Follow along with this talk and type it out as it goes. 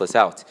this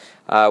out.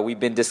 We've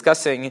been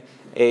discussing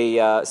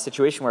a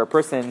situation where a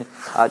person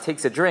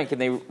takes a drink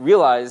and they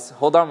realize,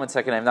 hold on one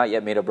second, I've not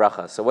yet made a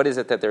bracha. So what is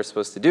it that they're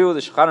supposed to do? The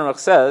Shulchan Aruch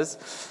says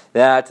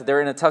that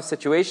they're in a tough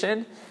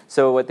situation,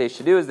 so what they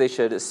should do is they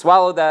should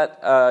swallow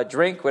that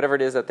drink, whatever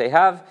it is that they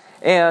have,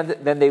 and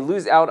then they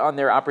lose out on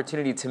their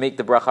opportunity to make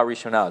the bracha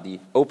rishonah, the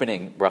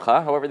opening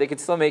bracha. However, they could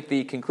still make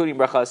the concluding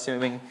bracha,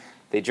 assuming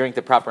they drink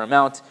the proper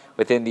amount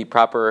within the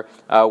proper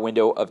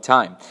window of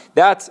time.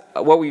 That's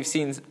what we've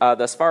seen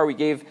thus far. We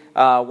gave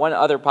one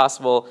other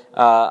possible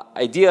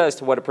idea as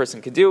to what a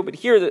person could do, but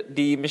here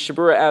the Mishnah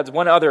Berurah adds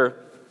one other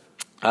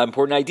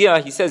important idea.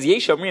 He says,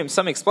 Yesh Omrim,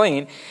 some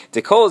explain,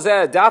 Dekol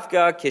zeh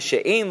dafka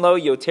kishe'ein lo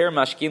yoter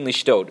mashkin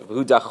lishtod,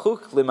 v'hu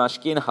dachuk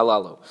lemashkin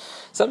halalo.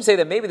 Some say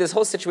that maybe this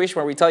whole situation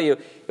where we tell you,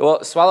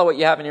 well, swallow what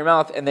you have in your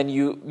mouth, and then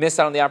you miss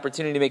out on the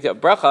opportunity to make a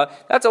bracha,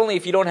 that's only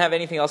if you don't have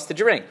anything else to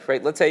drink,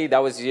 right? Let's say that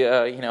was, you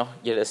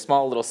had a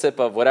small little sip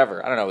of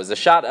whatever. I don't know, it was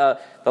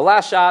the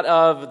last shot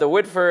of the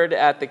Woodford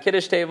at the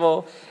Kiddush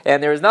table,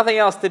 and there was nothing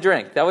else to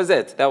drink. That was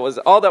it. That was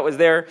all that was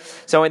there.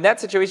 So in that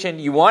situation,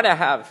 you want to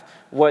have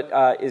what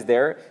is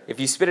there. If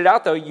you spit it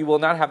out, though, you will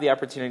not have the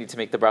opportunity to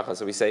make the bracha.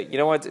 So we say, you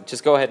know what,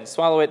 just go ahead and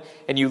swallow it,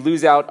 and you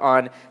lose out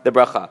on the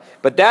bracha.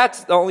 But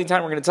that's the only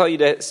time we're going to tell you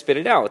to spit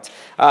it out.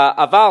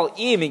 Aval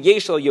im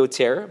yeshel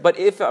yoter, but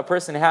if a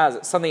person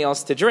has something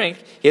else to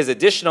drink, he has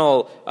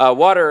additional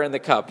water in the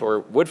cup,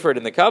 or Woodford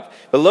in the cup,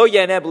 lo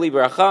yaneh b'li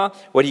bracha,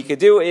 what he could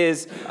do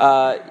is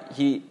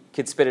he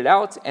could spit it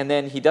out, and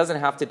then he doesn't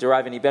have to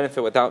derive any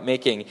benefit without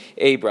making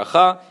a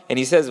bracha. And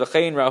he says,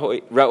 "V'chein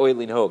ra'oi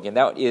linhog," and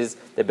that is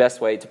the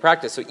best way to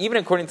practice. So even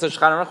according to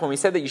Shulchan Aruch, when we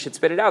said that you should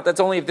spit it out, that's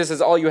only if this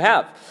is all you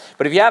have.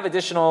 But if you have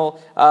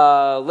additional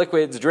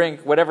liquids,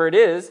 drink, whatever it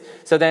is,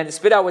 so then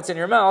spit out what's in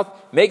your mouth,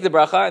 make the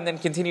bracha, and then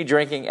continue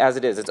drinking as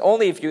it is. It's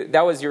only if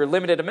that was your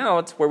limited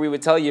amount where we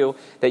would tell you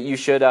that you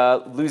should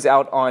lose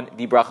out on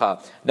the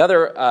bracha.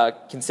 Another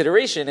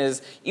consideration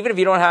is, even if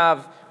you don't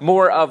have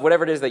more of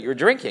whatever it is that you're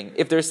drinking,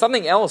 if there's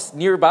something else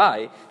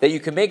nearby that you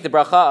can make the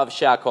bracha of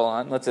shakol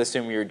on, let's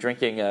assume you're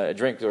drinking a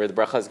drink where the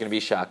bracha is going to be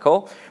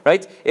shakol,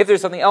 right? If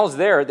there's something else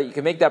there that you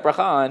can make that bracha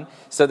on,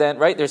 so then,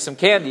 right, there's some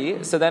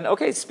candy, so then,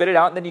 okay, spit it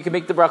out, and then you can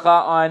make the bracha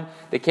on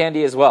the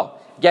candy as well.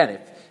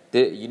 Again,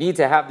 if you need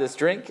to have this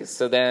drink,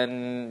 so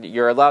then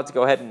you're allowed to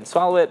go ahead and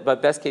swallow it,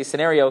 but best case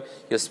scenario,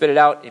 you'll spit it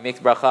out and make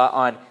the bracha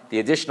on the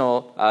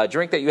additional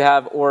drink that you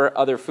have or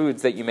other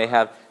foods that you may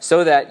have,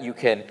 so that you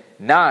can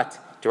not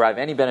derive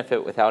any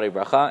benefit without a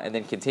bracha, and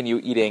then continue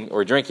eating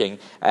or drinking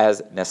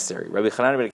as necessary. Rabbi Chanan